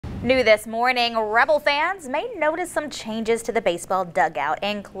New this morning, Rebel fans may notice some changes to the baseball dugout,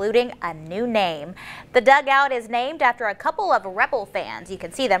 including a new name. The dugout is named after a couple of Rebel fans. You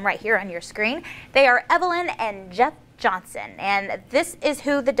can see them right here on your screen. They are Evelyn and Jeff Johnson, and this is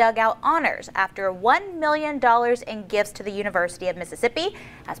who the dugout honors after $1 million in gifts to the University of Mississippi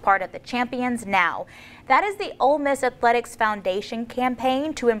as part of the Champions Now. That is the Ole Miss Athletics Foundation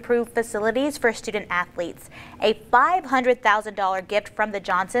campaign to improve facilities for student athletes. A $500,000 gift from the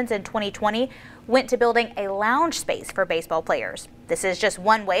Johnsons in 2020 went to building a lounge space for baseball players. This is just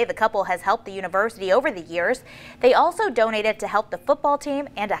one way the couple has helped the university over the years. They also donated to help the football team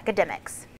and academics.